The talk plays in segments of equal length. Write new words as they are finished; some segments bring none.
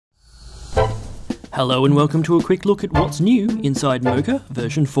Hello and welcome to a quick look at what's new inside Mocha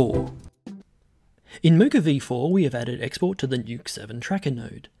version 4. In Mocha v4 we have added export to the NukeTracker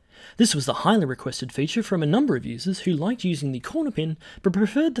node. This was the highly requested feature from a number of users who liked using the corner pin but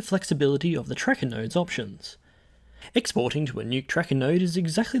preferred the flexibility of the tracker node's options. Exporting to a NukeTracker node is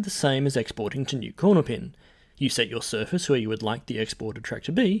exactly the same as exporting to Nuke corner pin. You set your surface where you would like the exported track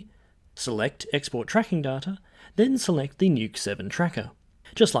to be, select Export Tracking Data, then select the NukeTracker.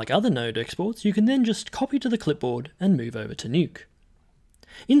 Just like other node exports, you can then just copy to the clipboard and move over to Nuke.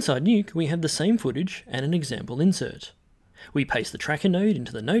 Inside Nuke, we have the same footage and an example insert. We paste the tracker node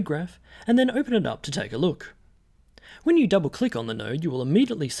into the node graph and then open it up to take a look. When you double click on the node, you will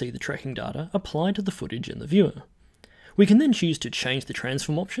immediately see the tracking data applied to the footage in the viewer. We can then choose to change the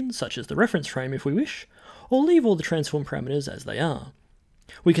transform options, such as the reference frame if we wish, or leave all the transform parameters as they are.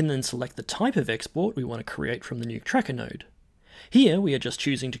 We can then select the type of export we want to create from the NukeTracker node. Here we are just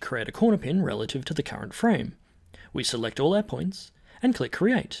choosing to create a corner pin relative to the current frame. We select all our points and click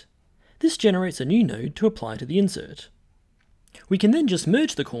Create. This generates a new node to apply to the insert. We can then just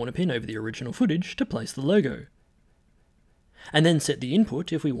merge the corner pin over the original footage to place the logo, and then set the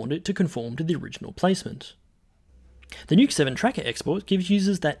input if we want it to conform to the original placement. The NukeTracker export gives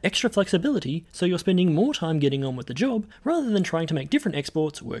users that extra flexibility, so you're spending more time getting on with the job rather than trying to make different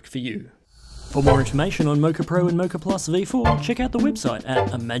exports work for you. For more information on Mocha Pro and Mocha Plus v4, check out the website at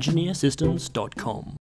imagineersystems.com.